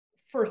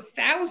for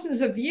thousands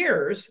of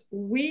years,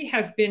 we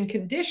have been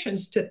conditioned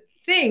to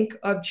think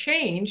of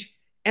change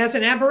as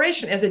an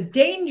aberration, as a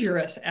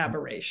dangerous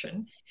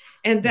aberration.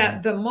 And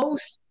that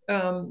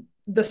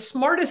the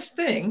smartest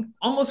thing,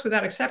 almost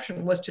without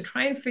exception, was to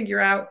try and figure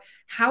out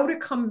how to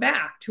come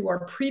back to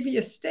our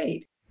previous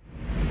state.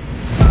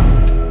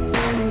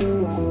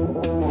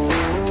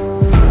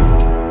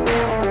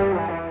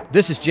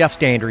 This is Jeff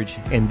Standridge,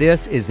 and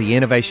this is the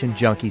Innovation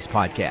Junkies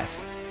podcast.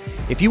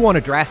 If you want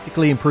to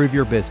drastically improve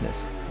your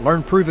business,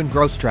 learn proven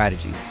growth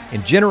strategies,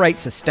 and generate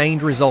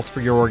sustained results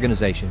for your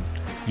organization,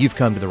 you've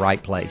come to the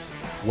right place.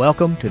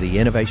 Welcome to the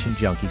Innovation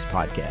Junkies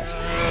podcast.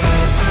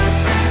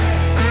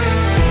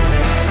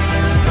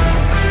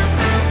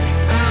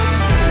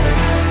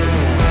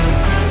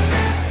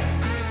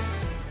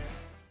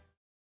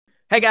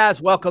 Hey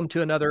guys, welcome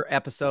to another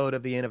episode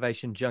of the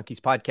Innovation Junkies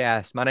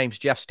podcast. My name's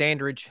Jeff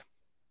Standridge.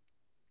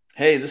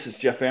 Hey, this is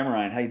Jeff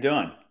Amrine. How you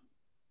doing?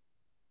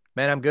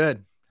 Man, I'm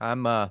good.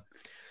 I'm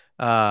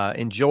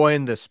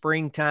enjoying the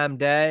springtime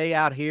day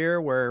out here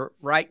where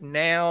right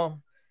now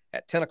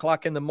at 10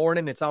 o'clock in the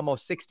morning, it's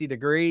almost 60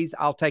 degrees.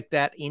 I'll take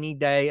that any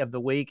day of the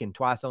week and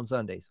twice on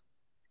Sundays.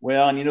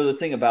 Well, and you know, the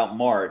thing about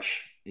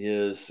March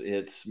is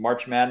it's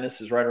March Madness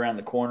is right around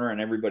the corner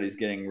and everybody's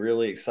getting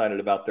really excited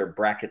about their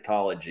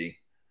bracketology.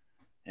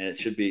 And it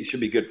should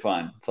be good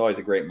fun. It's always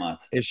a great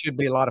month. It should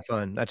be a lot of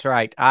fun. That's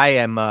right.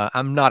 I'm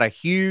not a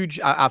huge,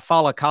 I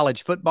follow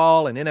college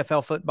football and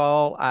NFL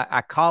football.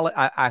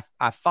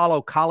 I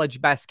follow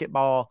college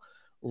basketball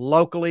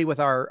locally with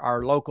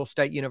our local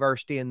state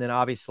university, and then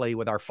obviously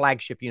with our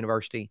flagship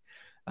university.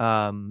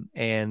 And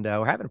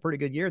we're having a pretty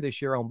good year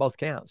this year on both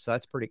counts. So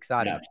that's pretty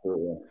exciting. Yeah,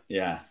 absolutely.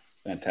 Yeah.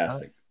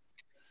 Fantastic.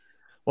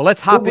 Well,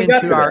 let's hop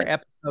into our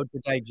episode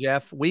today,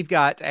 Jeff. We've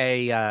got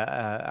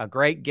a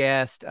great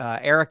guest.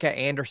 Erika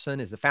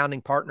Andersen is the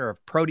founding partner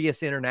of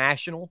Proteus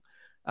International,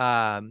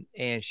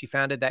 and she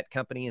founded that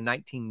company in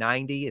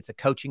 1990. It's a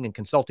coaching and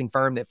consulting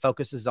firm that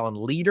focuses on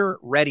leader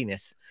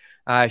readiness.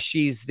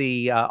 She's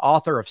the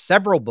author of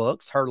several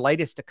books. Her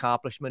latest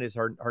accomplishment is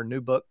her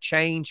new book,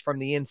 Change from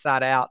the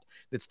Inside Out,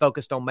 that's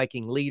focused on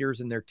making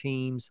leaders and their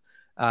teams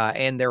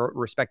and their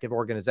respective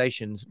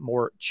organizations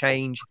more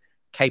change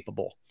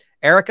capable.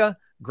 Erika,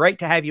 great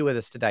to have you with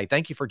us today.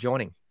 Thank you for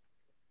joining.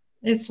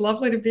 It's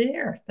lovely to be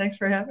here. Thanks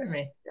for having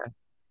me. Yeah.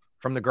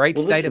 From the great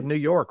state of New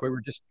York. We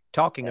were just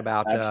talking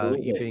about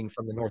you being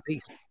from the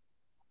Northeast.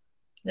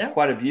 Yeah. It's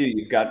quite a view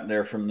you've got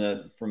there from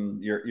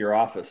your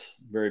office.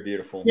 Very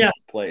beautiful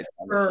place.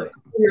 For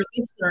your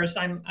listeners,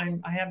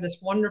 I have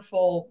this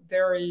wonderful,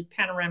 very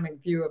panoramic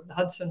view of the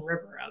Hudson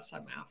River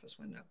outside my office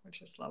window,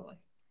 which is lovely.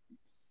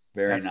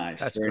 Very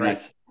nice. That's very great.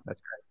 Nice. That's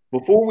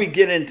great. Before we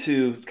get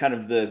into kind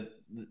of the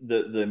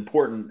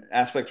important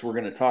aspects we're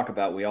going to talk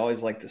about, we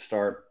always like to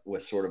start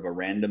with sort of a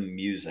random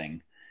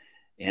musing.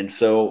 And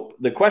so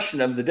the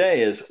question of the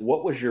day is,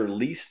 what was your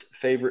least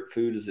favorite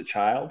food as a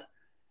child?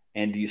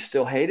 And do you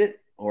still hate it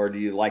or do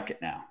you like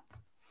it now?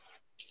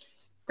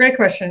 Great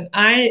question.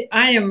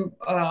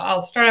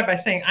 I'll start out by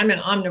saying I'm an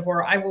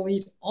omnivore. I will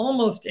eat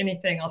almost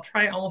anything. I'll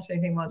try almost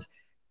anything once.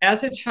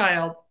 As a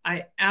child,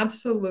 I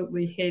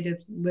absolutely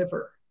hated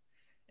liver.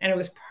 And it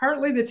was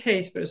partly the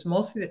taste, but it was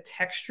mostly the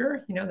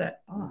texture, you know,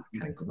 that kind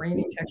of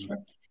grainy texture.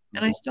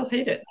 And I still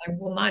hate it. I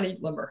will not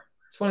eat liver.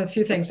 It's one of the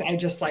few things I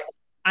just like.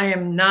 I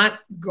am not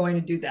going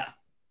to do that.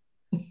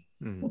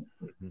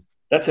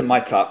 That's in my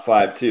top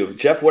 5 too.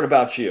 Jeff, what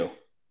about you?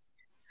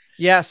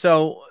 Yeah.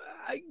 So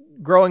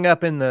growing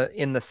up in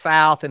the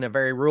South in a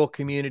very rural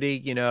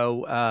community, you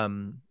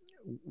know,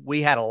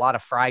 we had a lot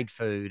of fried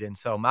food. And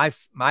so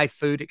my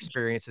food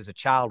experience as a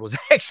child was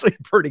actually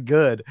pretty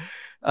good.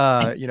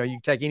 You know, you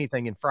can take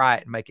anything and fry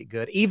it and make it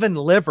good. Even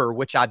liver,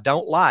 which I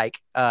don't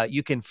like,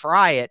 you can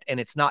fry it and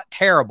it's not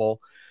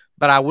terrible.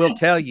 But I will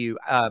tell you,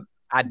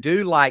 I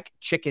do like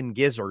chicken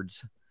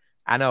gizzards.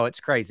 I know it's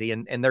crazy.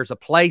 And there's a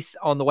place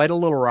on the way to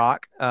Little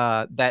Rock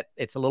that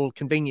it's a little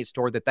convenience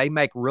store that they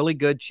make really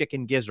good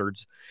chicken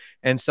gizzards.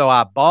 And so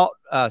I bought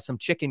some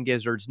chicken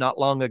gizzards not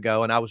long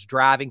ago, and I was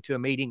driving to a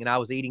meeting and I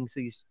was eating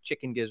these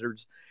chicken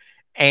gizzards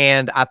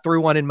and I threw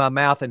one in my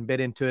mouth and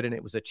bit into it, and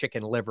it was a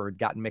chicken liver had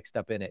gotten mixed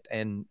up in it,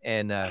 and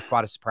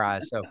quite a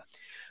surprise. So,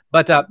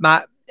 but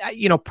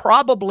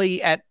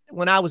probably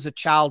when I was a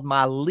child,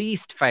 my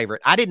least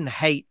favorite, I didn't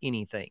hate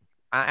anything.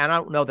 I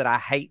don't know that I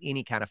hate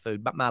any kind of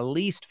food, but my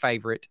least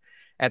favorite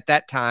at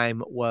that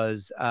time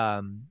was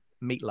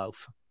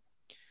meatloaf.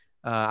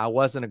 I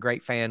wasn't a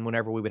great fan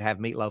whenever we would have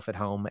meatloaf at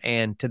home.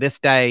 And to this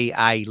day,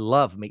 I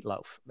love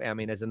meatloaf. I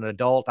mean, as an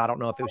adult, I don't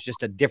know if it was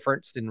just a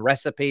difference in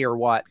recipe or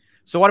what.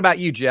 So what about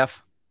you,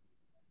 Jeff?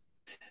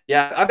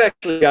 Yeah, I've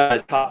actually got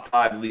a top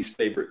 5 least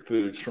favorite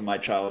foods from my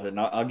childhood, and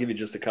I'll give you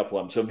just a couple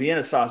of them. So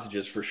Vienna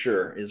sausages for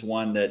sure is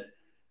one that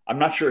I'm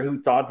not sure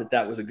who thought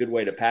that was a good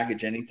way to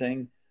package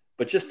anything.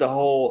 But just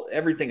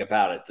everything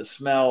about it, the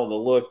smell, the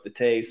look, the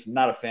taste. I'm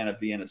not a fan of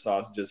Vienna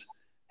sausages.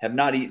 Have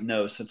not eaten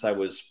those since I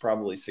was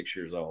probably 6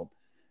 years old.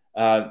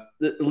 The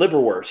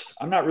liverwurst.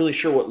 I'm not really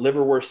sure what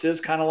liverwurst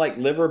is. Kind of like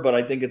liver, but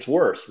I think it's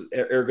worse.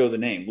 Ergo the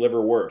name,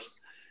 liverwurst.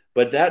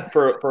 But that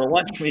for a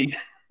lunch meat,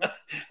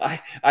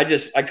 I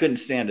couldn't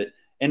stand it.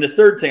 And the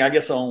third thing, I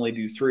guess I'll only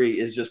do three,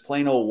 is just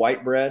plain old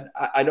white bread.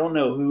 I don't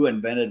know who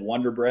invented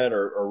Wonder Bread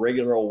or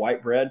regular old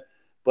white bread,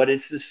 but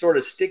it's this sort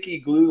of sticky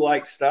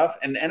glue-like stuff.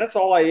 And that's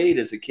all I ate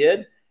as a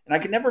kid. And I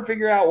could never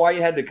figure out why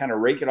you had to kind of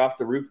rake it off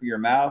the roof of your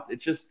mouth.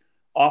 It's just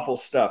awful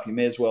stuff. You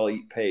may as well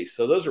eat paste.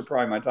 So those are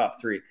probably my top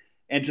three.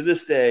 And to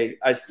this day,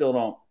 I still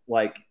don't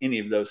like any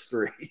of those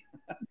three.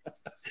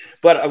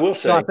 But I will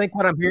say, so I think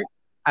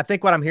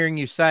what I'm hearing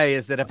you say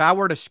is that if I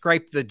were to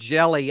scrape the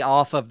jelly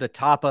off of the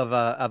top of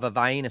a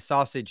Vienna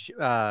sausage,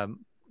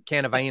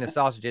 can of Vienna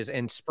sausages,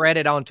 and spread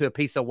it onto a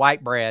piece of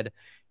white bread,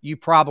 you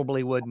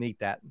probably wouldn't eat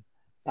that.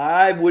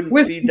 I wouldn't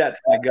feed that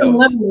to my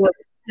goats.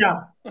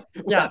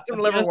 Yeah. Some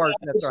liverwurst.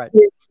 That's right.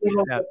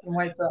 Yeah.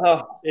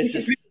 Oh, it's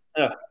just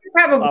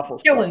probably awful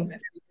killing him.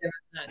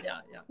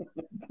 Yeah.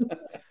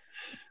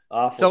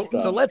 Awful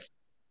so stuff.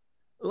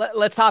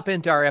 let's hop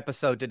into our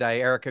episode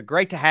today, Erika.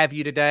 Great to have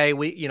you today.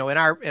 We, in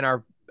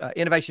our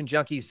Innovation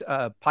Junkies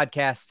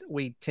podcast,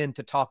 we tend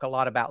to talk a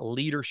lot about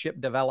leadership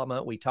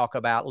development. We talk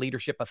about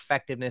leadership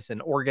effectiveness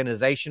and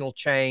organizational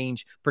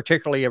change,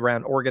 particularly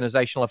around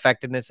organizational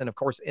effectiveness and, of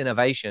course,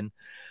 innovation.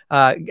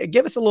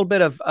 Give us a little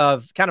bit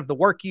of kind of the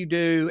work you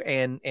do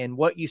and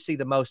what you see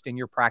the most in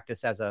your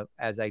practice as a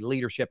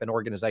leadership and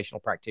organizational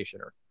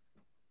practitioner.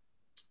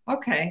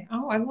 Okay.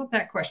 Oh, I love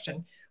that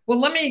question. Well,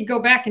 let me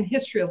go back in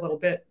history a little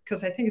bit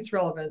because I think it's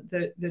relevant.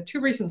 The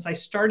two reasons I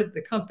started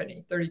the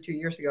company 32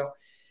 years ago,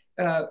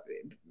 in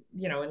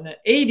the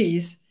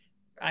 80s,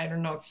 I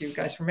don't know if you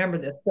guys remember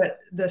this, but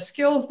the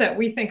skills that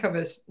we think of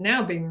as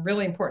now being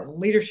really important,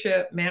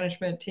 leadership,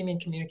 management, teaming,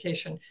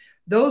 communication,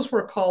 those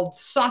were called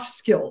soft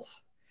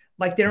skills.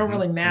 Like they don't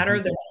really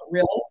matter. They're not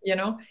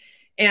real,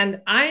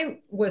 And I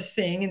was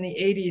seeing in the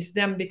 80s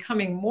them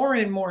becoming more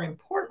and more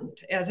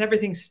important as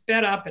everything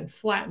sped up and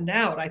flattened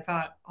out. I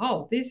thought,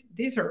 oh,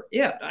 these are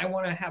it. I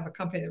want to have a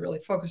company that really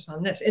focuses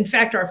on this. In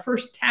fact, our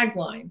first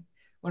tagline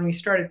when we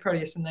started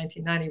Proteus in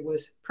 1990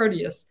 was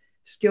Proteus,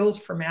 skills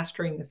for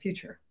mastering the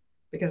future,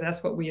 because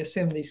that's what we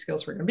assumed these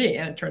skills were going to be.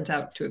 And it turns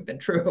out to have been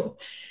true.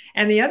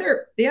 And the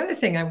other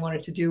thing I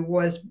wanted to do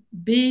was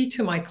be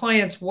to my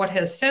clients what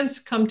has since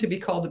come to be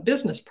called a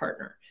business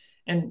partner.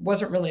 And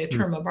wasn't really a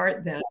term of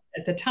art then.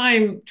 At the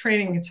time,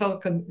 training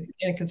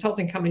and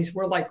consulting companies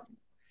were like,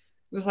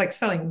 it was like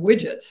selling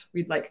widgets.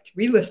 We'd like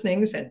 3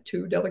 listenings and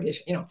 2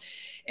 delegation,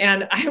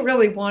 And I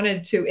really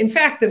wanted to, in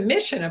fact, the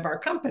mission of our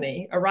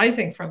company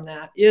arising from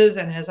that is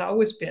and has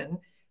always been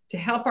to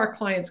help our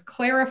clients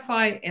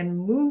clarify and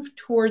move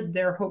toward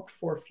their hoped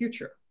for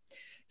future.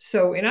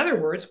 So in other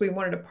words, we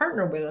wanted to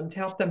partner with them to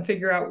help them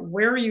figure out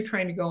where are you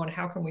trying to go and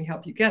how can we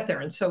help you get there.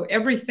 And so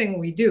everything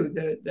we do,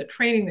 the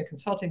training, the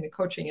consulting, the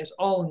coaching is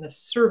all in the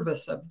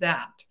service of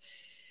that.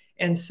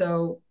 And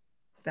so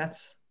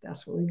that's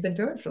what we've been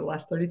doing for the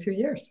last 32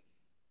 years.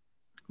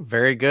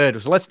 Very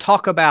good. So let's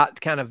talk about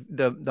kind of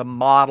the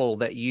model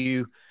that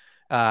you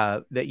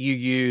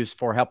use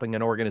for helping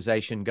an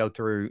organization go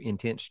through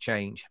intense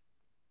change.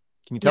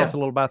 Can you tell us a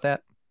little about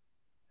that?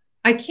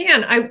 I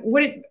can. I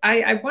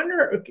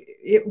wonder,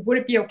 would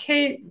it be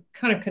okay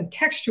kind of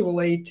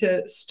contextually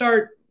to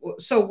start?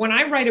 So when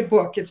I write a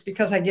book, it's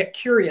because I get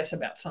curious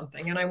about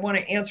something and I want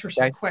to answer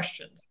some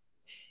questions.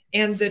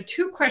 And the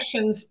 2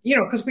 questions,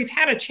 because we've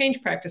had a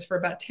change practice for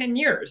about 10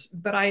 years,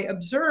 but I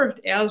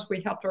observed as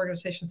we helped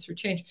organizations through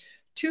change,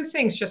 2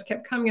 things just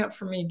kept coming up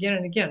for me again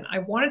and again. I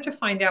wanted to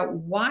find out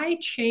why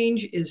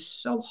change is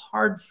so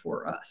hard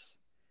for us.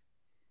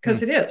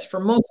 Because it is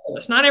for most of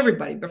us, not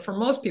everybody, but for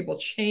most people,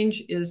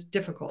 change is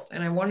difficult.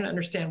 And I wanted to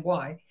understand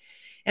why.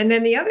 And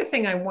then the other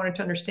thing I wanted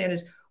to understand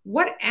is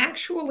what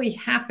actually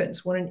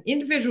happens when an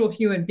individual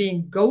human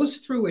being goes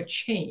through a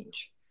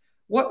change.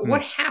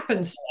 What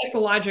happens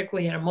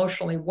psychologically and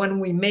emotionally when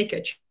we make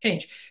a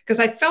change? Because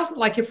I felt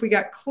like if we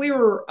got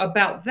clearer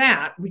about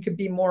that, we could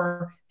be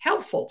more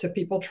helpful to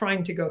people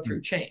trying to go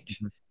through change.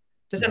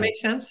 Does that make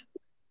sense?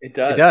 It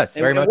does. It does.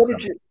 Very much.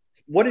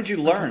 What did you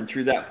learn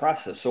through that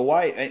process? So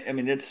why,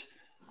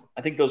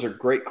 I think those are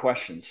great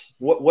questions.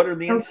 What are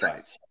the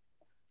insights?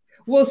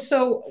 Well,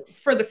 so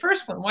for the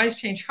first one, why is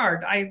change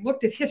hard? I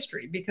looked at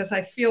history because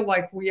I feel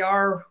like we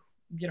are,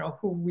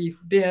 who we've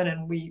been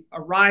and we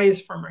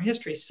arise from our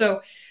history.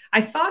 So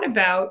I thought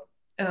about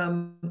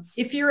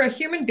if you're a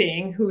human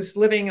being who's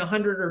living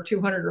 100 or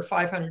 200 or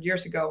 500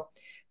 years ago,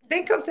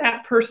 think of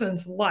that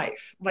person's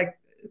life. Like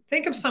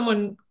think of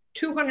someone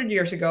 200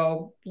 years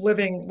ago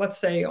living, let's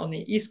say, on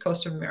the East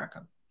Coast of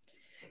America.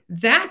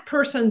 That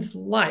person's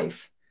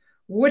life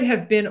would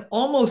have been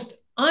almost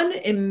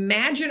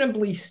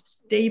unimaginably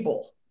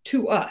stable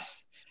to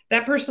us.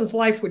 That person's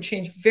life would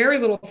change very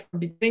little from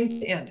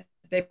beginning to end.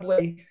 They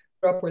probably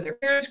grew up where their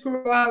parents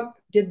grew up,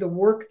 did the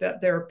work that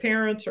their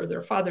parents or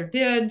their father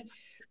did,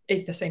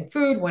 ate the same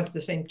food, went to the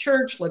same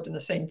church, lived in the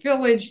same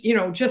village.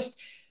 Just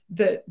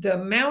the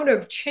amount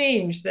of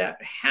change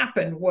that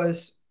happened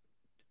was,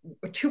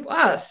 to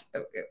us,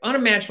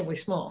 unimaginably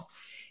small.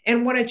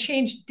 And when a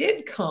change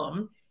did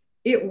come,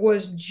 it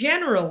was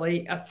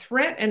generally a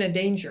threat and a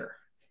danger.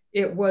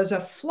 it was a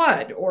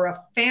flood or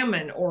a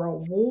famine or a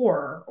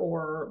war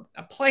or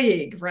a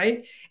plague,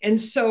 right? And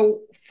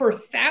so for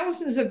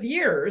thousands of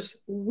years,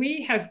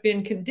 we have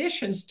been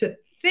conditioned to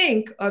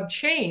think of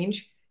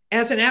change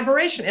as an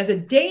aberration, as a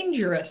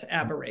dangerous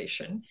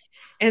aberration.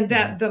 And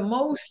that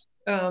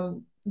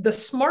the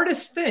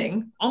smartest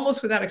thing,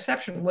 almost without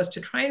exception, was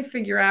to try and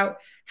figure out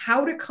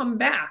how to come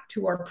back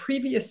to our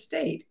previous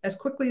state as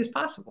quickly as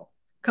possible,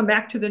 come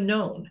back to the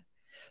known.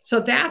 So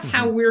that's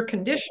how we're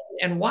conditioned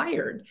and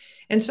wired.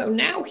 And so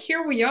now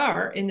here we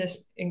are in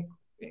this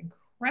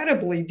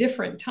incredibly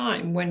different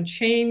time when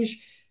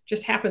change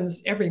just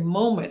happens every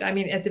moment. I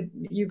mean,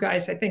 you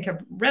guys, I think,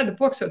 have read the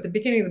book. So at the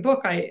beginning of the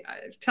book, I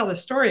tell a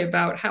story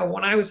about how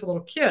when I was a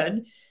little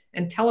kid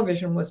and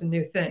television was a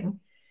new thing,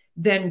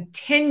 then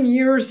 10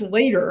 years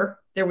later,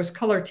 there was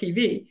color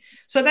TV.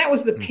 So that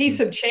was the pace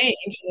of change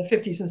in the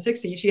 50s and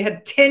 60s. You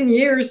had 10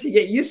 years to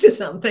get used to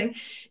something,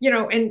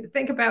 and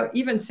think about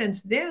even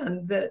since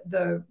then,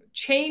 the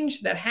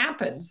change that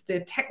happens,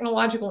 the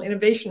technological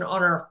innovation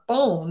on our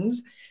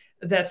phones,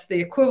 that's the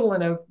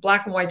equivalent of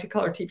black and white to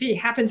color TV,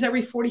 happens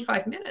every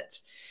 45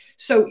 minutes.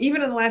 So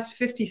even in the last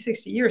 50,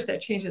 60 years, that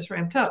change has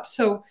ramped up.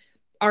 So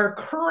our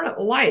current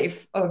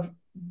life of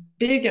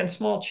big and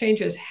small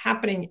changes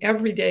happening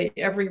every day,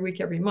 every week,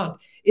 every month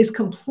is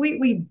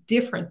completely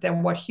different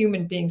than what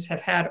human beings have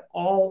had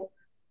all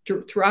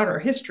throughout our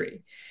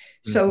history.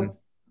 So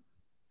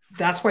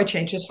that's why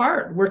change is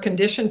hard. We're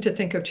conditioned to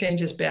think of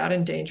change as bad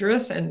and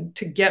dangerous and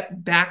to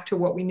get back to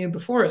what we knew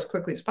before as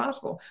quickly as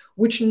possible,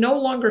 which no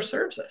longer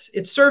serves us.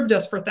 It served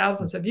us for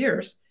thousands of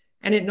years,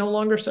 and it no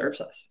longer serves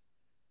us.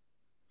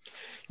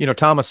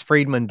 Thomas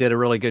Friedman did a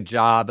really good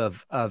job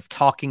of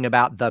talking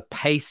about the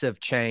pace of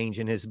change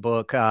in his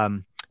book,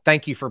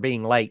 Thank You for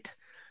Being Late,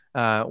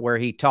 where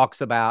he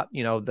talks about,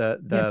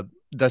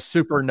 the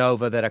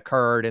supernova that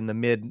occurred in the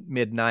mid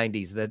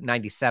 90s, the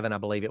 97, I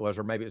believe it was,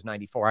 or maybe it was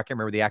 94. I can't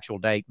remember the actual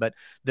date, but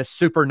the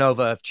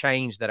supernova of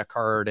change that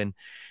occurred.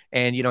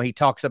 And he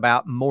talks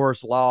about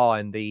Moore's law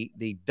and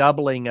the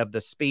doubling of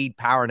the speed,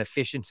 power, and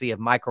efficiency of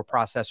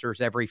microprocessors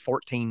every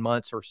 14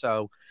 months or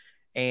so,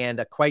 and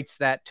equates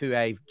that to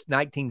a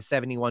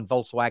 1971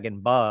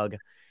 Volkswagen Bug,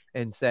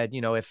 and said,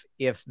 if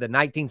the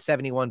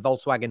 1971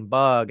 Volkswagen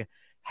Bug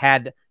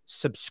had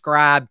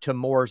subscribed to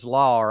Moore's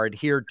law or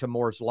adhered to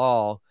Moore's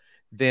law,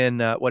 then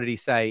what did he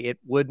say? It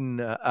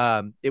wouldn't.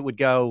 It would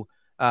go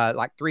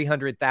like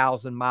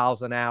 300,000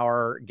 miles an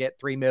hour, get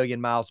 3 million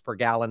miles per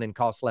gallon, and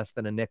cost less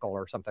than a nickel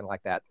or something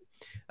like that.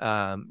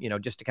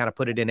 Just to kind of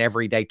put it in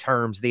everyday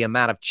terms, the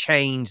amount of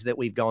change that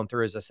we've gone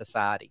through as a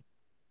society.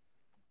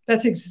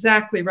 That's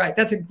exactly right.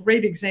 That's a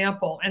great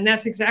example. And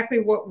that's exactly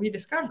what we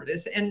discovered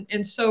is,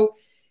 and so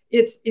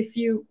it's, if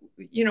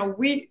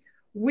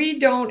we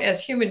don't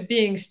as human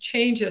beings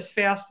change as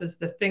fast as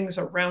the things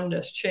around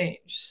us change.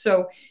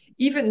 So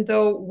even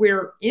though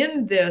we're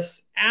in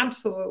this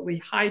absolutely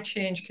high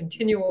change,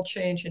 continual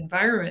change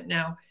environment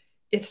now,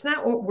 it's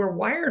not what we're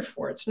wired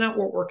for. It's not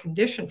what we're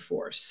conditioned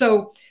for.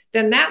 So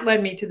then that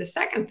led me to the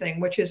second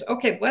thing, which is,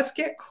 okay, let's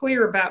get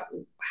clear about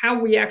how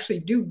we actually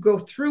do go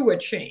through a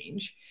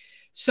change,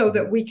 so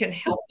that we can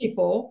help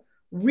people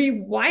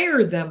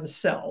rewire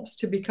themselves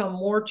to become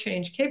more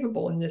change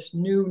capable in this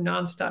new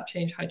nonstop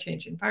change, high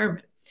change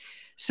environment.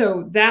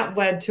 So that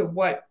led to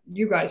what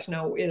you guys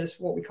know is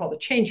what we call the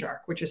change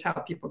arc, which is how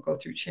people go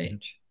through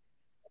change.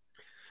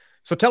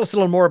 So tell us a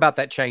little more about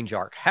that change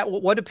arc.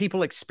 What do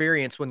people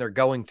experience when they're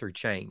going through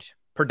change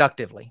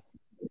productively?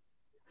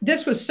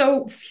 This was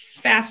so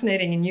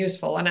fascinating and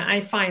useful. And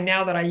I find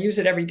now that I use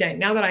it every day,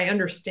 now that I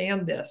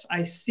understand this,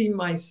 I see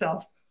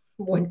myself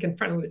when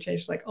confronted with a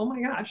change, like, oh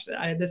my gosh,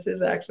 this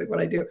is actually what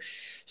I do.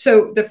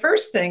 So the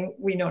first thing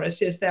we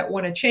notice is that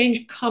when a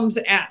change comes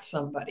at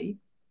somebody,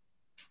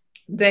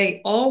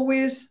 they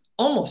almost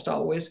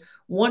always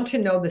want to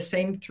know the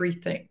same three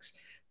things.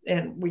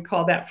 And we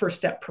call that first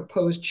step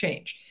proposed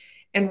change.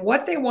 And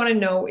what they want to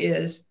know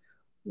is,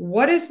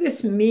 what does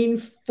this mean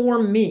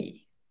for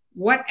me?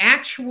 What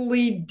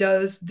actually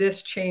does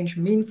this change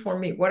mean for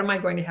me? What am I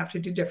going to have to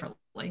do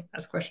differently?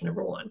 That's question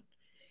number one.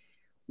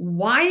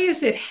 Why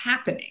is it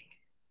happening?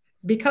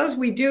 Because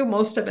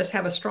most of us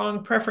have a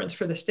strong preference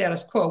for the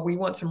status quo. We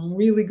want some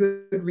really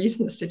good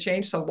reasons to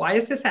change. So why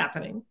is this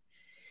happening?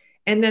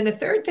 And then the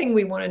third thing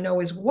we want to know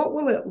is, what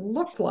will it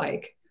look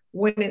like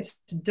when it's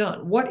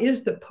done? What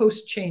is the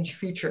post-change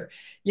future?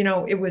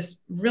 It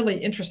was really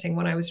interesting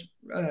when I was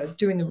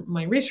doing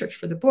my research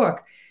for the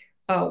book.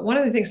 One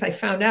of the things I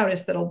found out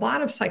is that a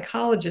lot of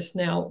psychologists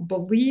now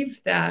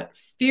believe that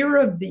fear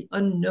of the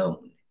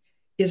unknown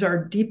is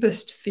our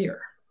deepest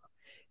fear.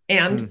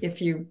 And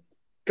if you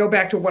go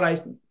back to what I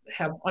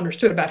have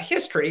understood about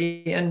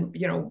history and,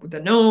 the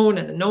known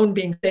and the known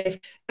being safe,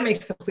 that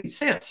makes complete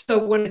sense.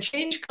 So when a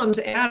change comes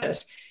at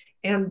us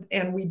and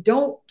we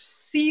don't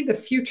see the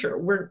future,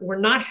 we're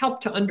not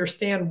helped to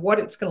understand what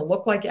it's going to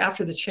look like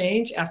after the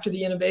change, after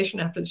the innovation,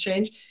 after the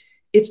change,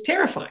 it's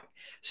terrifying.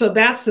 So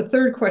that's the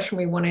third question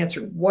we want to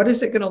answer. What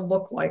is it going to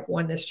look like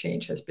when this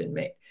change has been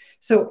made?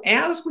 So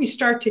as we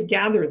start to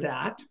gather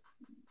that,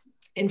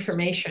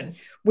 information,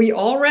 we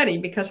already,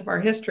 because of our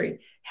history,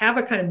 have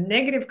a kind of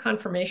negative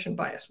confirmation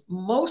bias.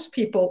 Most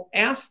people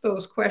ask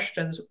those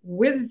questions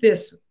with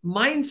this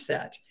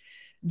mindset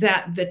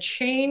that the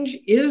change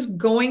is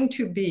going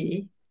to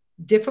be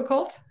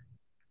difficult,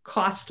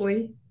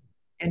 costly,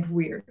 and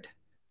weird.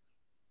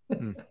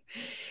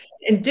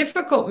 And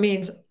difficult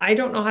means I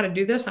don't know how to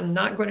do this. I'm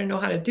not going to know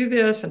how to do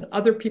this. And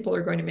other people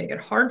are going to make it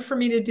hard for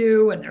me to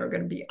do. And there are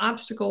going to be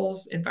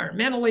obstacles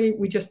environmentally.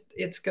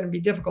 It's going to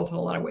be difficult in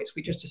a lot of ways.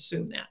 We just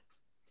assume that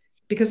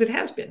because it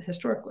has been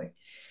historically.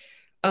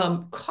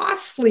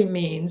 Costly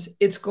means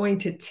it's going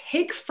to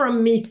take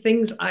from me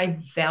things I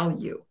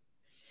value.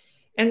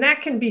 And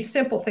that can be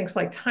simple things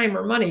like time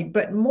or money.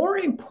 But more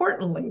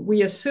importantly,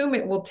 we assume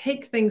it will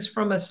take things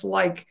from us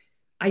like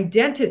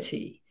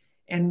identity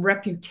and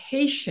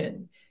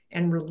reputation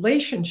and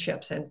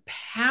relationships and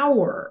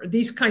power,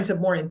 these kinds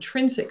of more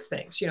intrinsic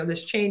things. You know,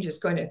 this change is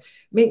going to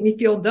make me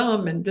feel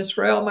dumb and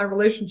destroy all my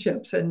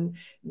relationships, and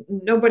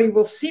nobody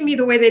will see me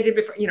the way they did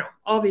before, you know,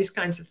 all these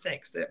kinds of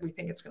things that we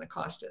think it's going to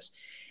cost us.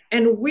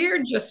 And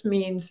weird just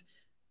means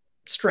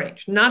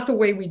strange, not the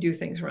way we do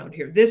things around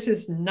here. This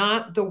is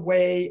not the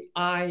way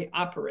I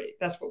operate.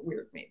 That's what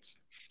weird means.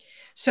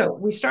 So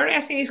we start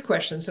asking these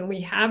questions and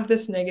we have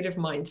this negative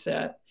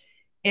mindset.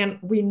 And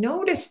we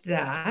notice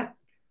that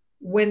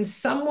when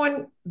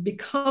someone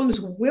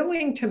becomes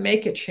willing to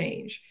make a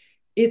change,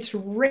 it's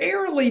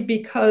rarely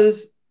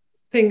because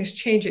things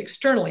change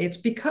externally. It's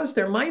because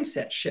their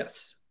mindset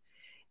shifts.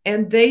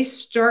 And they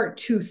start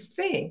to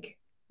think,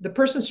 the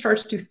person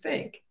starts to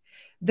think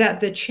that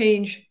the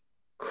change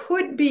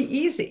could be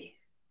easy,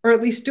 or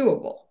at least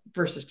doable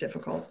versus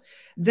difficult,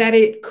 that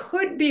it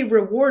could be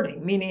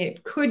rewarding, meaning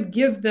it could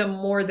give them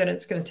more than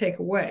it's going to take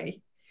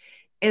away,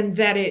 and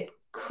that it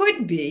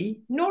could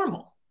be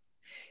normal.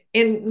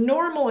 And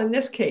normal in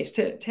this case,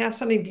 to have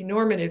something be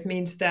normative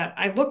means that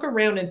I look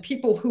around and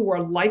people who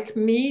are like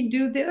me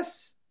do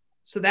this,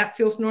 so that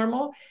feels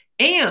normal,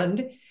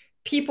 and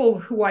people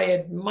who I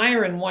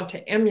admire and want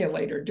to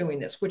emulate are doing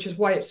this, which is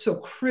why it's so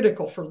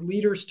critical for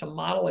leaders to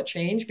model a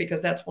change, because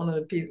that's one of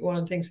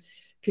the things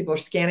people are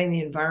scanning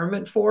the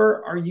environment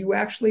for. Are you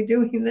actually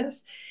doing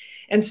this?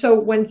 And so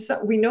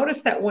we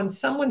notice that when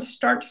someone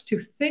starts to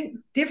think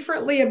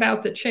differently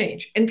about the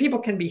change, and people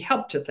can be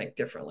helped to think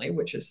differently,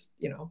 which is,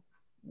 you know,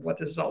 what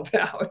this is all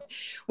about.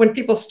 When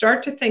people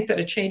start to think that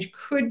a change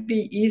could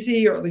be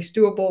easy, or at least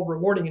doable,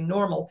 rewarding, and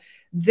normal,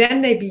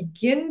 then they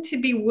begin to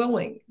be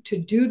willing to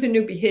do the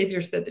new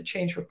behaviors that the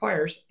change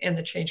requires, and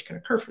the change can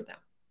occur for them.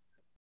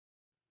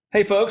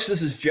 Hey folks,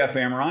 this is Jeff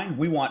Amrine.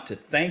 We want to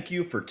thank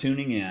you for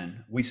tuning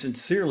in. We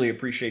sincerely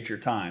appreciate your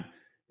time.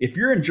 If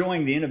you're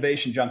enjoying the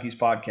Innovation Junkies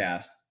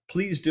podcast,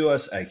 please do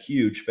us a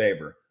huge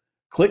favor.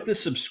 Click the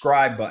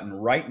subscribe button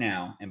right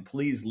now and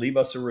please leave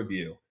us a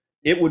review.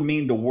 It would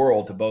mean the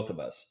world to both of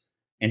us.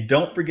 And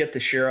don't forget to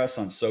share us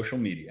on social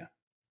media.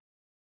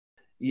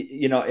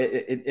 You know,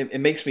 it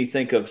makes me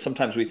think of,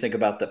 sometimes we think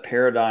about the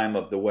paradigm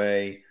of the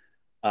way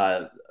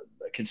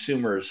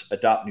consumers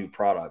adopt new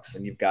products.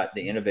 And you've got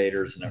the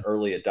innovators and the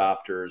early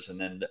adopters,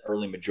 and then the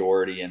early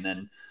majority, and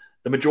then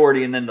the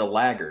majority, and then the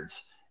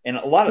laggards. And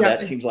a lot of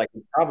that seems like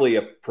probably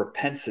a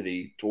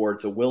propensity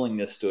towards a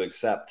willingness to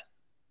accept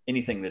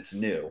anything that's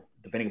new,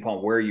 depending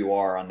upon where you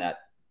are on that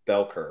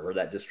bell curve or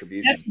that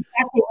distribution. That's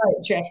exactly right,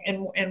 Jeff.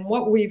 And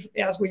what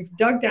as we've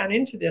dug down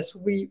into this,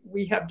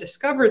 we have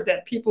discovered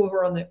that people who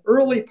are on the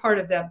early part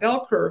of that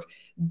bell curve,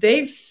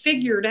 they've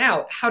figured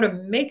out how to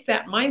make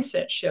that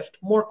mindset shift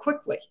more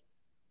quickly.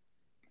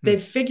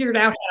 They've figured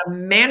out how to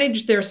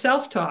manage their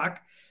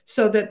self-talk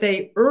so that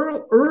they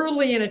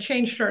early in a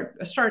change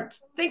start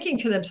thinking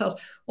to themselves,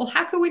 well,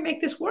 how can we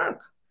make this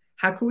work?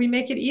 How can we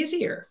make it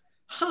easier?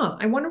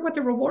 I wonder what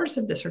the rewards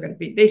of this are going to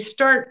be. They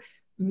start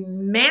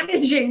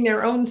managing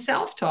their own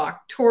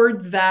self-talk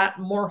toward that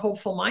more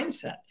hopeful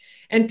mindset.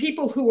 And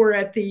people who are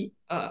at the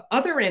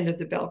other end of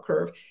the bell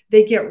curve,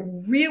 they get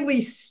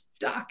really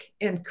stuck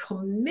and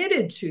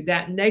committed to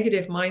that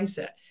negative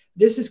mindset.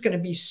 This is going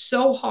to be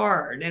so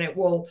hard, and it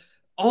will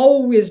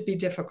always be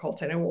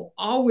difficult, and it will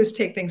always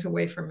take things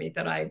away from me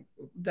that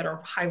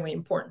are highly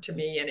important to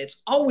me, and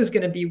it's always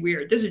going to be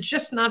weird. This is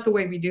just not the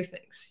way we do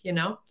things, you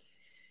know?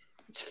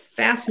 It's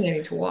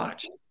fascinating to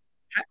watch.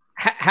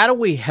 How do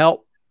we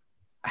help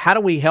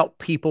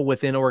people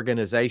within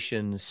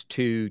organizations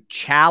to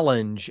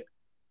challenge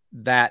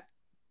that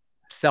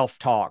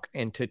self-talk,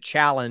 and to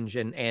challenge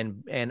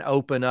and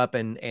open up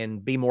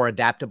and be more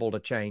adaptable to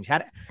change?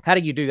 How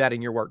do you do that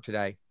in your work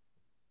today?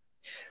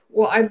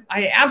 Well,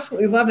 I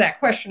absolutely love that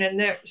question.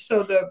 And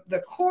so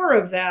the core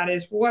of that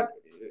is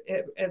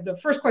the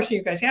first question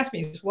you guys asked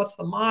me is, what's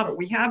the model?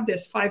 We have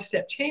this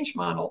 5-step change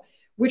model,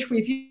 which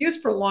we've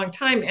used for a long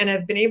time and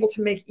have been able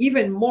to make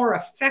even more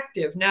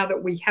effective now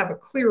that we have a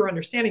clearer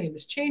understanding of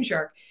this change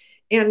arc.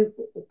 And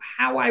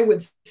how I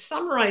would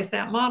summarize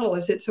that model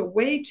is it's a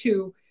way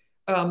to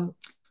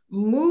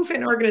move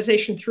an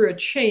organization through a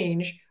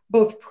change,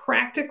 both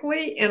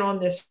practically and on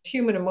this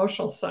human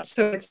emotional side.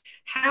 So it's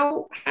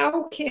how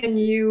can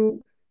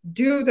you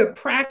do the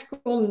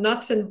practical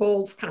nuts and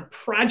bolts kind of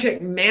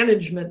project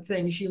management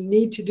things you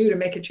need to do to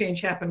make a change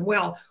happen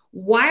well,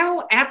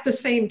 while at the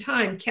same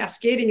time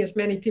cascading as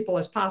many people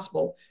as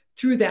possible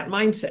through that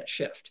mindset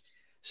shift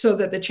so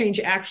that the change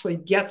actually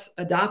gets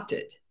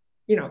adopted.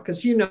 You know,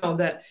 because you know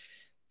that,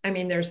 I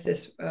mean, there's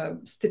this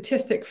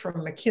statistic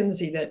from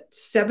McKinsey that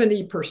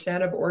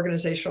 70% of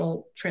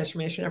organizational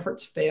transformation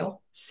efforts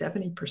fail,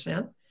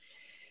 70%.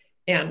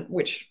 And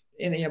which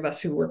any of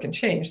us who work in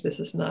change, this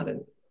is not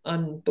an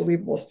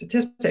unbelievable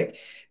statistic.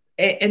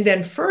 And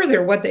then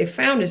further, what they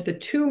found is the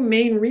two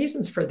main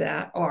reasons for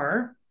that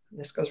are,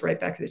 this goes right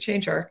back to the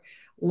change arc,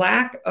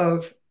 lack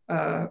of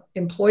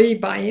employee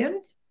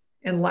buy-in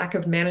and lack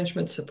of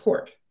management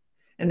support.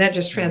 And that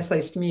just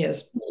translates to me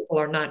as people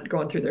are not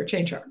going through their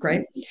change arc,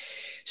 right?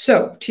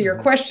 So to your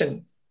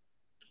question,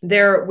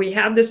 there we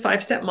have this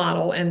 5-step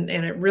model, and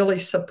it really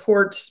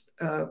supports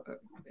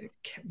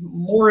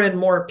more and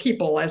more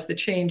people as the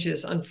change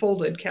is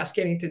unfolded,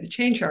 cascading through the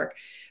change arc.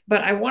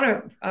 But I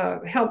want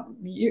to help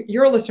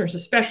your listeners,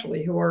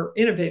 especially who are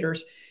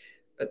innovators.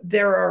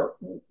 There are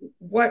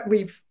what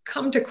we've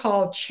come to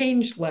call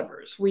change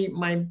levers.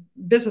 My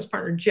business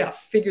partner,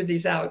 Jeff, figured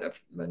these out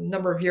a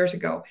number of years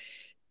ago.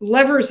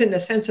 Levers in the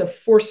sense of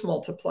force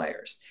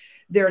multipliers.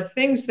 There are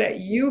things that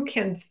you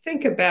can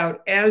think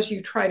about as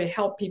you try to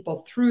help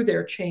people through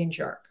their change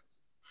arc.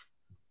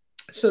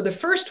 So the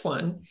first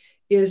one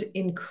is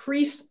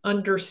increase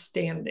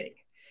understanding.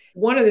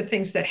 One of the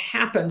things that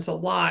happens a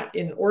lot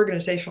in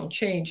organizational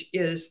change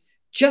is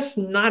just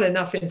not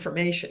enough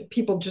information.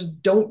 People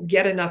just don't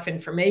get enough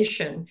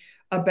information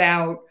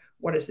about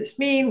what does this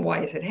mean?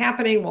 Why is it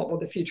happening? What will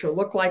the future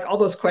look like? All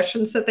those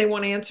questions that they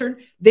want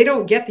answered, they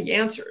don't get the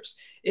answers.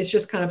 It's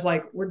just kind of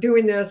like, we're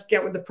doing this,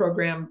 get with the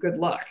program, good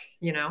luck,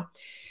 you know?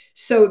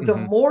 So the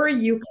more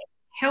you can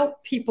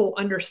help people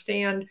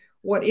understand,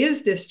 what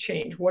is this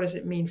change? What does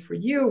it mean for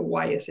you?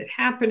 Why is it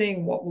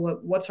happening?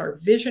 What's our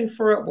vision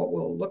for it? What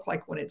will it look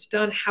like when it's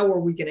done? How are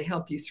we going to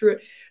help you through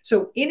it?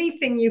 So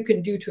anything you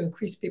can do to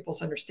increase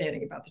people's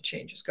understanding about the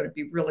change is going to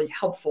be really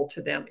helpful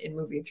to them in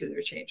moving through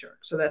their change arc.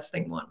 So that's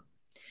thing one.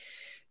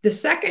 The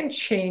second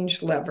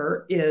change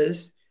lever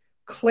is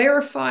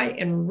clarify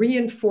and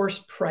reinforce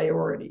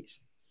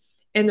priorities.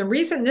 And the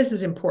reason this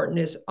is important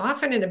is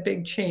often in a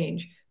big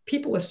change,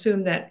 people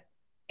assume that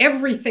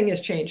everything is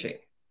changing.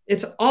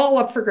 It's all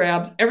up for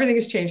grabs. Everything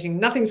is changing.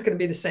 Nothing's going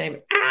to be the same.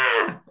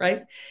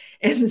 Right?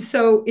 And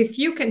so if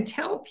you can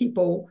tell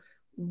people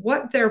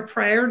what their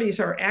priorities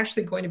are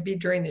actually going to be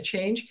during the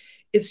change,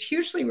 it's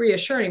hugely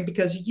reassuring,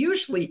 because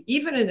usually,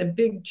 even in a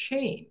big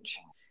change,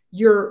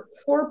 your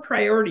core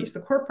priorities,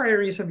 the core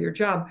priorities of your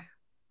job,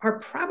 are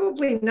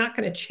probably not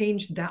going to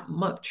change that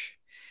much.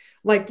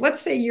 Like,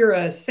 let's say you're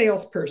a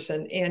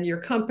salesperson and your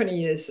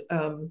company is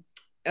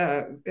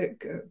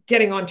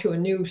getting onto a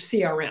new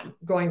CRM,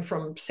 going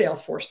from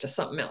Salesforce to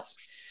something else.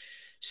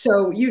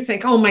 So you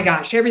think, oh my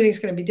gosh, everything's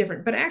going to be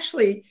different. But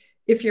actually,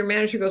 if your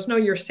manager goes, no,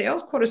 your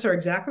sales quotas are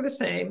exactly the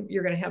same,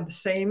 you're going to have the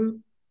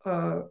same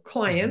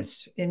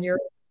clients, and you're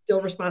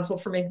still responsible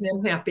for making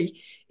them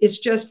happy. It's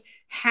just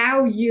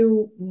how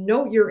you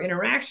note your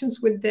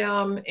interactions with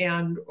them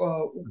and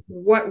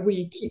what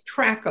we keep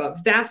track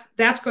of.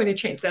 That's going to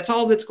change. That's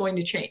all that's going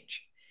to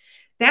change.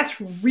 That's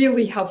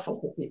really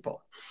helpful to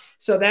people.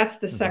 So that's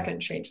the second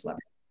change lever.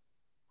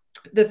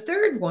 The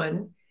third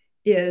one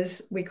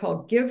is we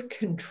call give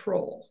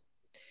control.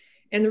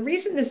 And the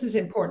reason this is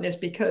important is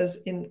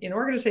because in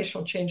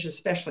organizational change,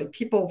 especially,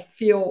 people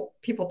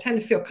tend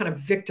to feel kind of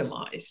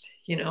victimized,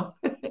 you know,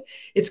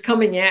 it's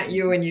coming at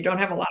you and you don't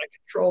have a lot of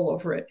control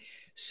over it.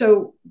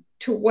 So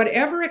to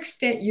whatever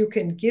extent you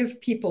can give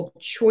people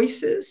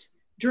choices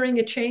during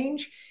a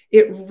change,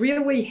 it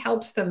really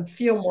helps them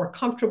feel more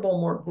comfortable,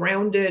 more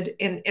grounded,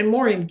 and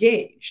more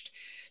engaged.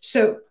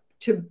 So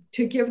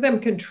to give them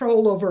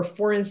control over,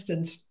 for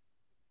instance,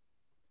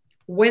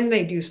 when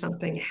they do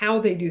something, how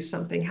they do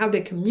something, how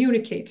they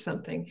communicate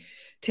something,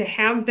 to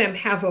have them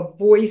have a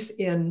voice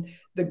in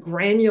the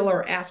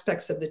granular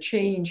aspects of the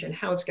change and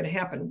how it's going to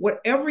happen.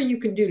 Whatever you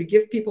can do to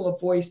give people a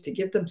voice, to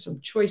give them some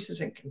choices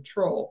and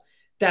control,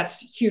 that's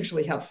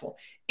hugely helpful.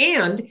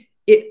 And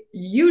it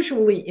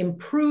usually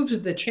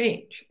improves the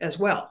change as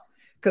well.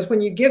 Because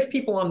when you give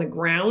people on the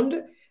ground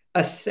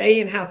a say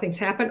in how things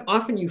happen,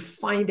 often you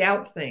find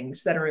out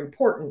things that are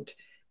important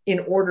in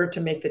order to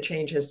make the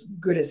change as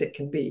good as it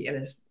can be and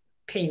as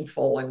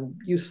painful and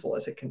useful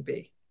as it can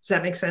be. Does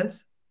that make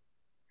sense?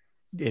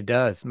 It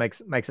does.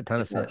 Makes a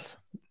ton of sense.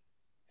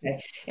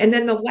 Okay. And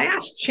then the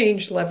last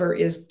change lever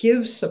is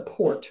give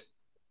support.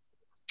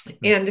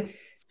 And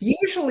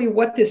usually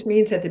what this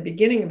means at the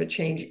beginning of a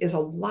change is a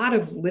lot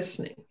of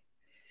listening.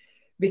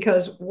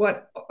 Because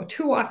what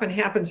too often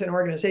happens in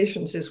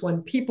organizations is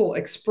when people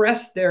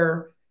express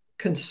their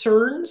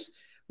concerns,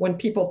 when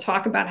people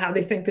talk about how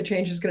they think the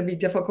change is going to be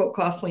difficult,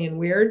 costly, and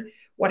weird,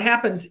 what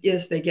happens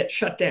is they get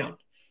shut down.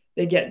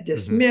 They get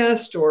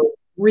dismissed or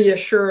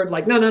reassured,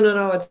 like, no,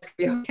 it's going to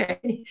be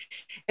okay.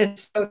 And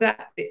so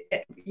that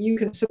you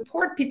can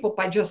support people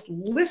by just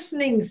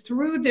listening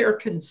through their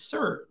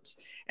concerns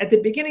At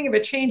the beginning of a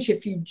change,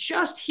 if you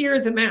just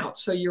hear them out,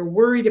 so you're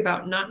worried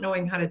about not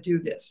knowing how to do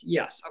this.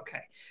 Yes.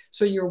 Okay.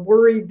 So you're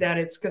worried that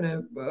it's going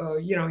to,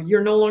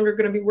 you're no longer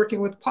going to be working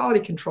with quality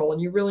control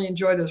and you really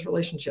enjoy those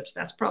relationships.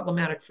 That's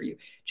problematic for you.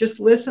 Just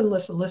listen,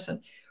 listen,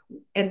 listen.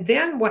 And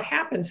then what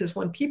happens is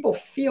when people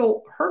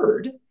feel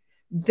heard,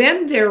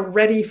 then they're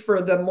ready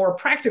for the more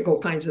practical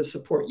kinds of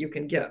support you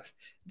can give.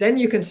 Then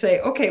you can say,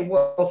 okay,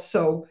 well,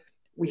 so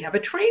we have a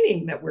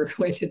training that we're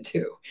going to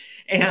do,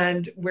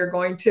 and we're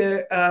going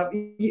to,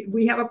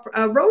 we have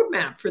a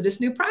roadmap for this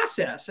new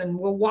process, and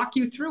we'll walk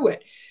you through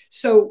it.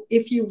 So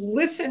if you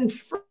listen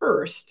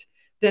first,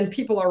 then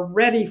people are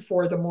ready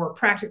for the more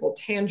practical,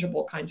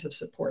 tangible kinds of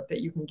support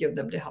that you can give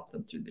them to help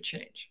them through the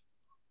change.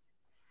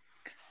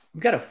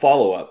 We've got a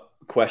follow-up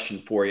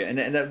question for you.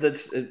 And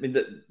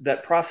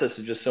that process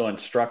is just so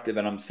instructive.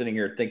 And I'm sitting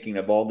here thinking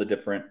of all the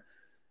different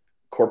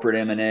corporate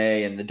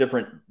M&A and the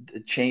different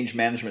change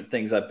management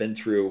things I've been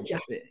through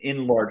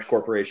in large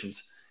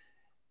corporations.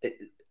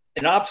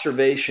 An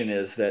observation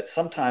is that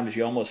sometimes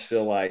you almost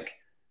feel like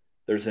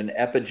there's an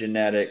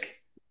epigenetic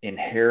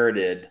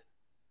inherited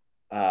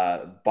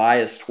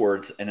bias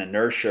towards an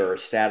inertia or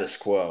status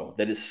quo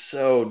that is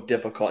so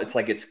difficult. It's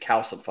like it's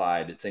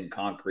calcified, it's in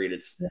concrete.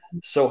 It's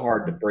so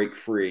hard to break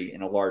free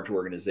in a large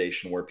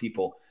organization where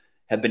people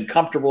have been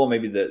comfortable.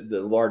 Maybe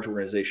the large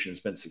organization has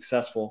been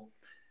successful.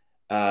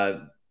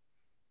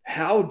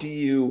 How do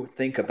you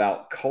think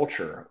about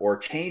culture or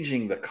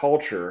changing the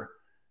culture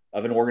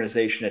of an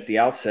organization at the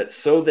outset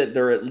so that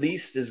there at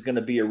least is going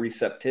to be a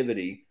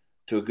receptivity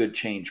to a good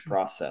change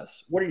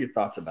process? What are your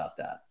thoughts about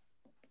that?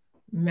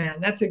 Man,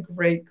 that's a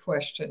great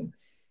question.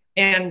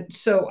 And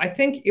so I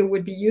think it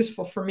would be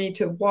useful for me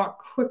to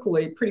walk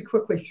pretty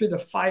quickly through the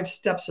 5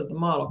 steps of the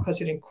model,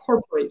 because it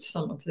incorporates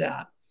some of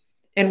that.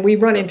 And we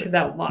run into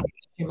that a lot,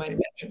 you might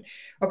imagine.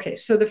 Okay,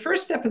 so the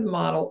first step of the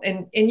model,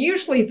 and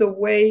usually the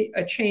way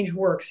a change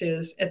works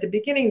is at the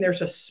beginning,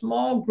 there's a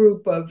small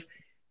group of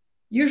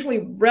usually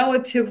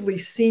relatively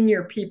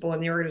senior people in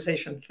the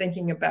organization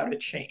thinking about a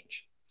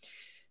change.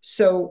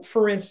 So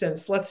for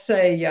instance, let's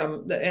say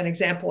an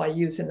example I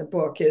use in the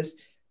book is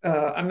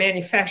a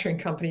manufacturing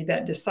company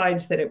that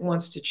decides that it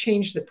wants to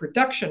change the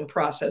production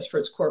process for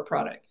its core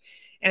product.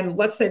 And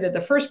let's say that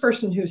the first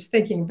person who's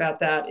thinking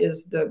about that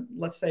is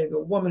let's say the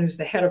woman who's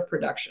the head of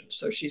production.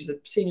 So she's a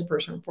senior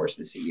person, reports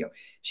to the CEO.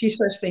 She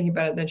starts thinking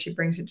about it, then she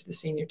brings it to the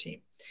senior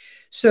team.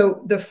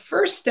 So the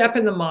first step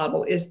in the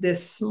model is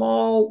this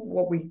small,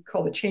 what we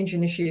call the change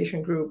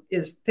initiation group,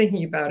 is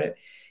thinking about it.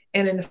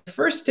 And in the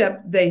first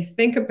step, they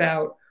think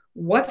about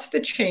what's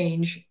the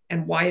change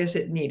and why is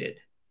it needed?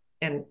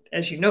 And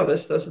as you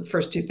notice, those are the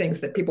first 2 things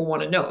that people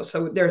want to know.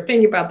 So they're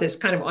thinking about this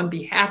kind of on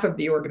behalf of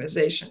the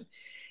organization.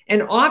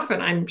 And often,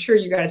 I'm sure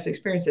you guys have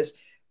experienced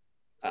this,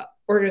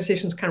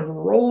 organizations kind of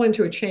roll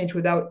into a change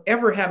without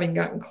ever having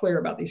gotten clear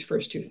about these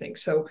first 2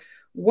 things. So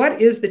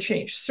what is the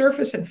change?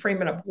 Surface and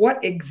frame it up.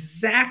 What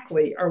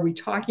exactly are we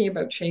talking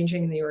about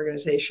changing in the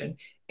organization,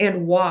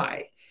 and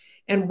why?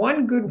 And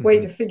one good way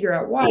to figure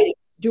out why is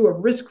do a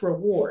risk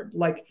reward.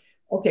 Like,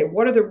 okay,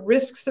 what are the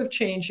risks of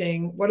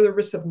changing? What are the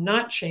risks of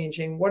not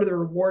changing? What are the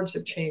rewards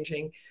of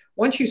changing?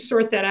 Once you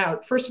sort that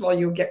out, first of all,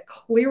 you'll get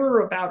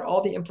clearer about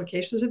all the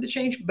implications of the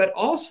change, but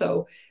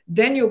also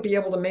then you'll be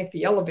able to make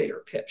the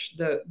elevator pitch,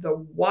 the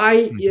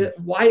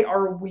why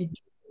are we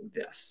doing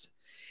this?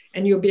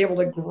 And you'll be able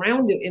to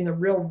ground it in the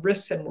real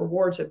risks and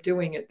rewards of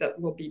doing it that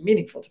will be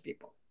meaningful to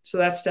people. So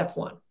that's step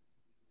 1.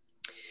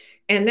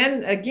 And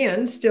then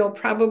again, still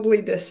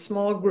probably this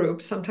small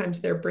group, sometimes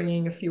they're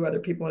bringing a few other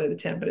people into the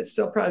tent, but it's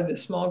still probably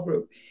this small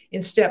group.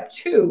 In step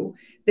 2,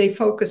 they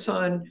focus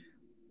on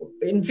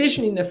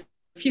envisioning the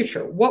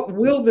future. What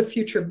will the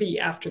future be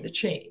after the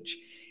change?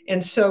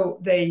 And so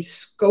they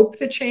scope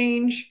the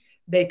change,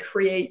 they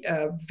create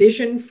a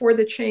vision for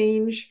the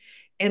change,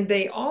 and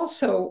they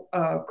also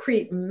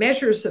create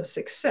measures of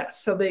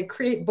success. So they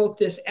create both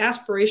this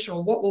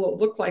aspirational, what will it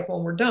look like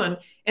when we're done?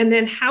 And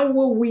then how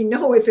will we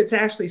know if it's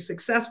actually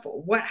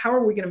successful? How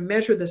are we going to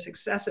measure the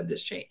success of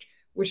this change?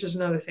 Which is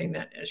another thing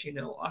that, as you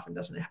know, often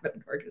doesn't happen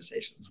in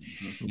organizations.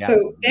 Yeah.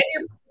 So then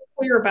you're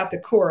clear about the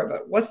core of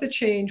it. What's the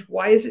change?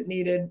 Why is it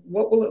needed?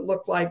 What will it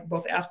look like,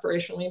 both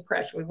aspirationally and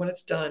practically, when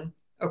it's done?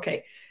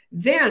 Okay.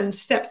 Then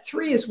step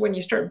 3 is when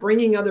you start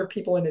bringing other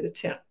people into the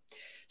tent.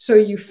 So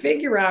you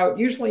figure out,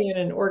 usually in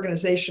an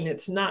organization,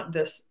 it's not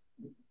this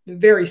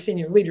very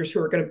senior leaders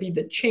who are going to be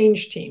the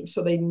change team.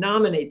 So they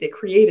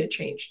create a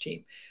change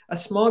team, a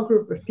small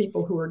group of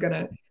people who are going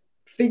to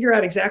figure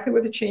out exactly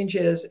what the change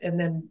is and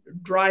then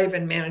drive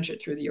and manage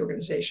it through the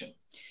organization.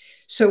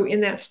 So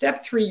in that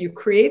step 3, you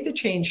create the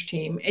change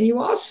team, and you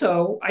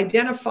also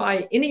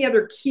identify any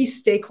other key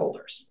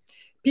stakeholders,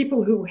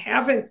 people who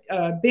haven't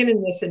been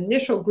in this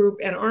initial group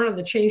and aren't on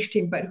the change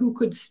team, but who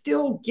could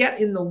still get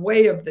in the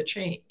way of the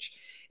change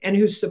and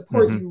whose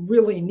support you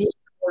really need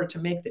in order to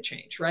make the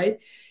change, right?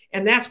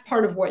 And that's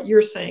part of what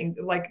you're saying.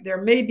 Like,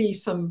 there may be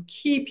some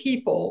key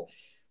people,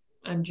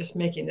 I'm just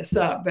making this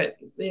up, but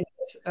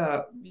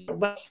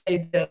let's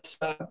say this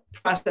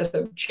process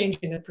of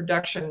changing the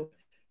production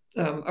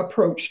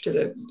approach to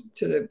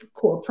the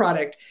core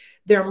product.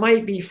 There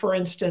might be, for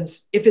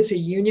instance, if it's a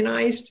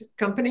unionized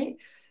company,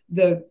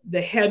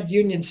 the head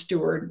union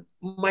steward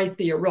might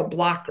be a real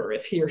blocker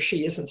if he or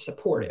she isn't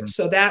supportive.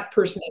 So that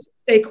person is a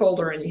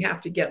stakeholder, and you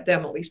have to get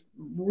them at least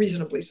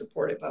reasonably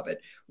supportive of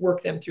it,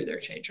 work them through their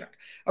change arc.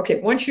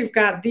 Okay, once you've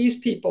got these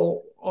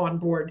people on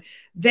board,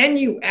 then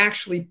you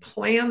actually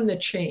plan the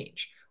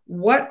change.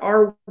 What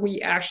are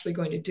we actually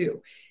going to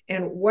do?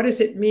 And what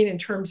does it mean in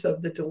terms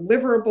of the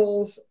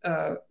deliverables,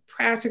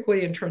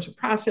 practically in terms of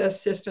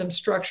process, system,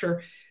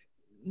 structure,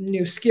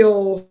 new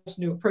skills,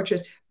 new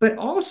approaches, but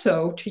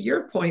also, to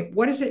your point,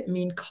 what does it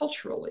mean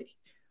culturally?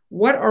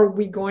 What are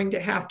we going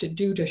to have to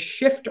do to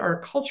shift our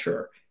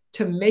culture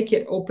to make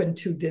it open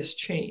to this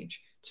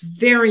change? It's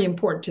very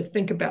important to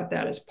think about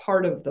that as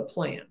part of the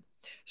plan.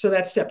 So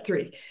that's step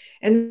 3.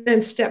 And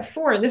then step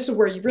 4, and this is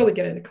where you really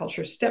get into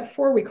culture. Step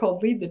 4, we call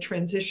lead the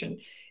transition.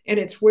 And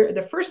it's where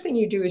the first thing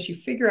you do is you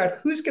figure out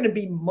who's going to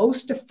be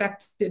most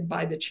affected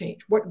by the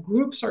change. What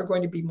groups are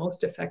going to be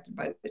most affected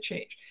by the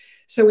change?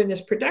 So in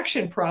this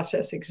production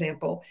process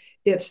example,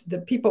 it's the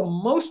people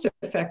most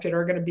affected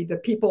are going to be the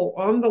people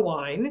on the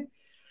line,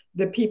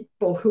 the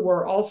people who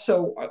are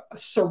also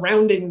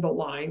surrounding the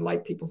line,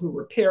 like people who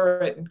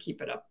repair it and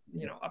keep it up,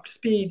 up to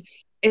speed,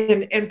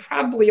 and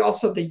probably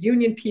also the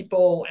union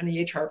people and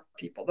the HR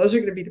people. Those are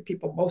going to be the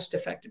people most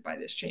affected by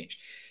this change.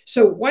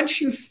 So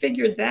once you've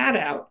figured that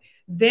out,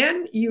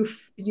 then you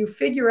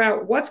figure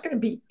out what's going to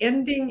be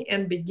ending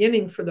and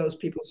beginning for those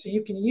people. So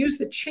you can use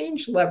the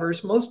change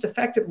levers most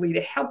effectively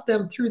to help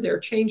them through their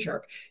change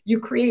arc. You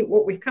create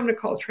what we've come to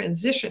call a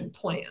transition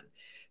plan.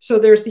 So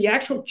there's the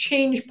actual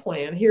change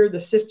plan. Here are the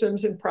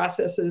systems and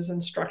processes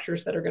and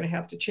structures that are going to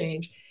have to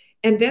change.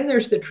 And then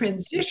there's the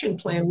transition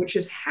plan, which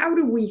is how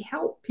do we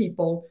help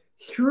people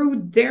through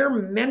their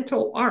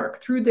mental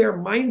arc, through their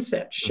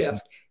mindset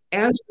shift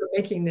as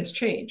we're making this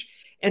change.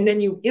 And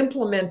then you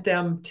implement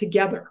them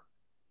together.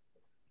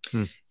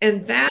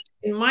 And that,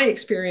 in my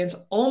experience,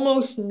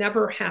 almost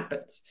never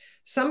happens.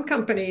 Some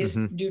companies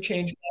do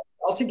change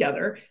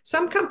altogether.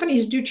 Some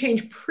companies do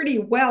change pretty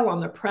well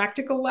on the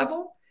practical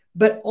level,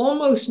 but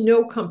almost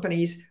no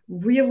companies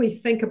really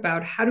think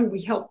about how do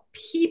we help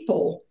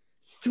people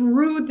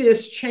through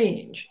this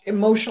change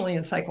emotionally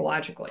and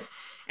psychologically.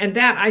 And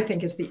that, I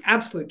think, is the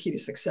absolute key to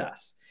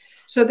success.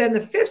 So then the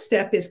 5th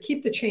step is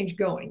keep the change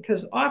going,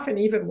 because often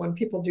even when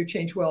people do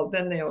change well,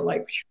 then they're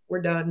like,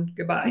 we're done,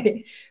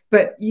 goodbye.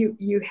 But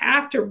you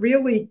have to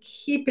really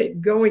keep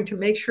it going to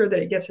make sure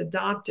that it gets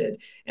adopted.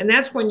 And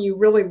that's when you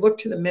really look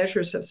to the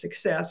measures of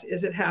success.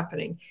 Is it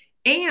happening?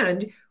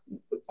 And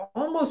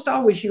almost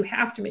always you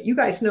have to make, you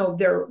guys know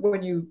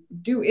when you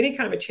do any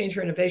kind of a change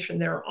or innovation,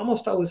 there are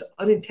almost always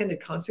unintended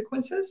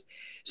consequences.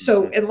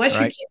 So unless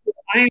you keep your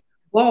eye on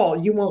the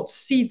ball, you won't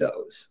see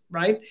those,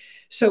 right?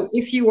 So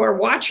if you are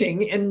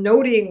watching and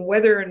noting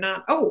whether or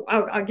not,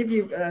 I'll give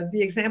you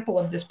the example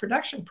of this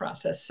production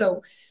process.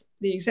 So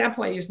the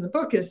example I use in the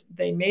book is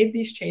they made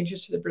these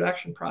changes to the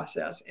production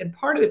process. And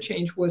part of the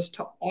change was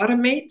to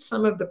automate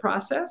some of the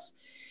process.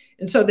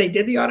 And so they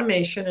did the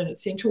automation and it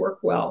seemed to work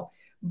well.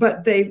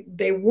 But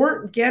they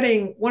weren't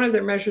getting, one of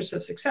their measures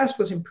of success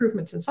was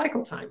improvements in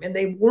cycle time, and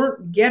they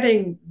weren't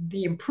getting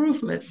the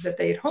improvement that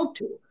they had hoped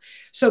to.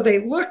 So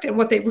they looked, and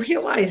what they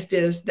realized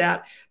is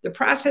that the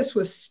process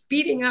was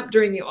speeding up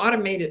during the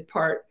automated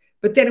part,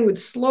 but then it would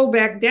slow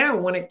back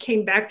down when it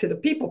came back to the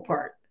people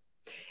part.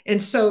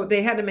 And so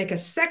they had to make a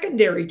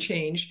secondary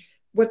change.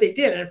 What they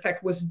did, in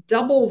effect, was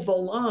double the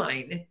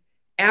line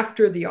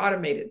after the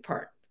automated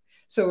part.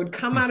 So it would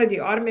come out of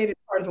the automated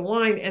part of the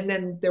line, and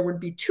then there would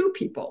be 2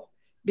 people,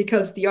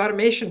 because the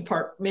automation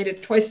part made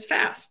it twice as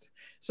fast.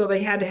 So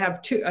they had to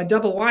have a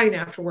double line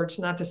afterwards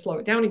not to slow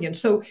it down again.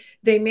 So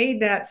they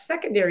made that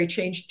secondary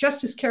change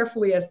just as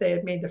carefully as they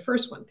had made the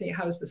first one.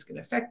 How is this going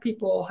to affect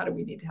people? How do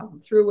we need to help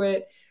them through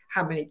it?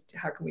 How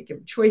can we give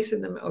them choice in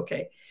them?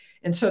 Okay.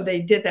 And so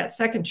they did that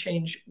second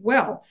change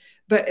well.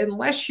 But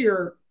unless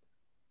you're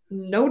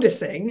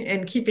noticing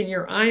and keeping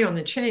your eye on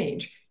the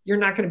change, you're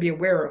not going to be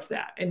aware of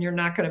that. And you're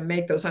not going to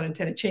make those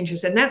unintended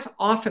changes. And that's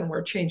often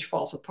where change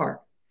falls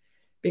apart,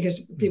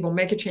 because people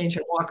make a change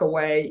and walk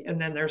away, and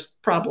then there's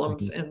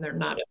problems and they're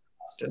not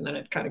addressed, and then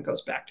it kind of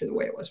goes back to the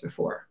way it was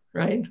before,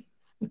 right?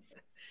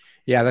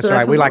 Yeah, that's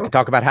right. We like to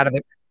talk about how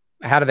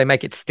do they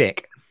make it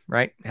stick,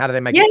 right? How do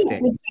they make it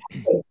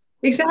stick?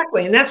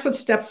 Exactly. And that's what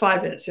step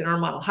 5 is in our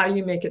model. How do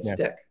you make it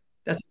stick?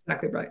 That's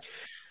exactly right.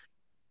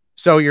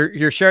 So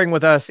you're sharing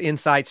with us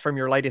insights from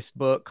your latest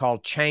book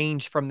called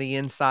Change from the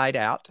Inside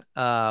Out.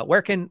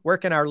 Where can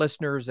our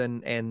listeners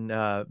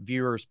and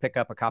viewers pick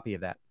up a copy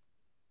of that?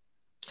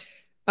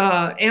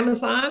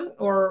 Amazon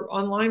or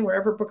online,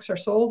 wherever books are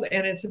sold,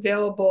 and it's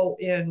available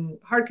in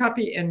hard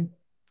copy and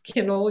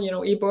Kindle,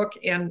 ebook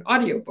and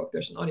audiobook.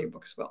 There's an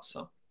audiobook as well.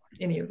 So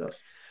any of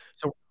those.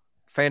 So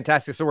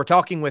fantastic. So we're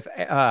talking with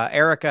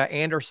Erika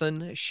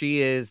Andersen.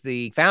 She is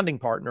the founding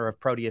partner of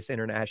Proteus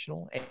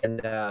International, and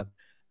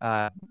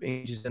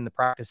engages in the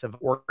practice of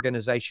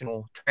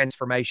organizational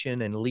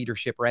transformation and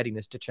leadership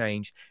readiness to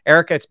change.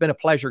 Erika, it's been a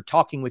pleasure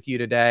talking with you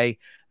today.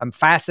 I'm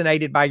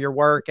fascinated by your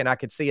work, and I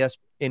could see us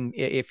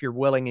if you're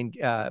willing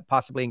and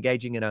possibly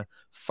engaging in a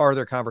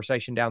further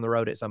conversation down the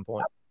road at some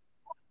point.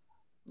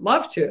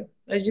 Love to.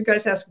 You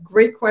guys ask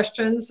great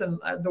questions, and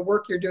the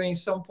work you're doing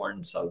is so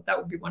important. So that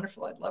would be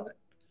wonderful. I'd love it.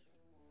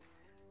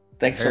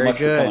 Thanks so much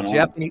for coming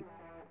on.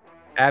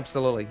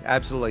 Absolutely.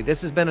 Absolutely.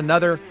 This has been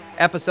another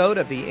episode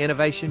of the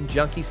Innovation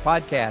Junkies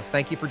podcast.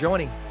 Thank you for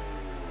joining.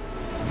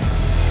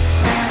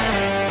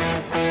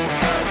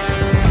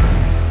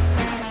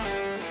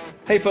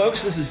 Hey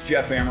folks, this is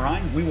Jeff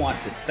Amrine. We want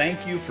to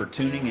thank you for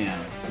tuning in.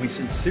 We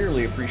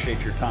sincerely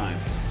appreciate your time.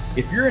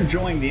 If you're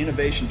enjoying the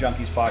Innovation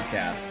Junkies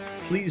podcast,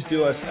 please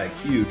do us a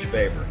huge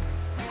favor.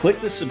 Click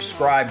the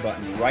subscribe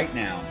button right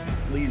now and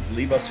please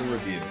leave us a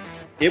review.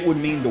 It would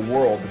mean the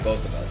world to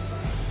both of us.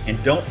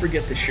 And don't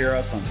forget to share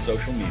us on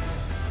social media.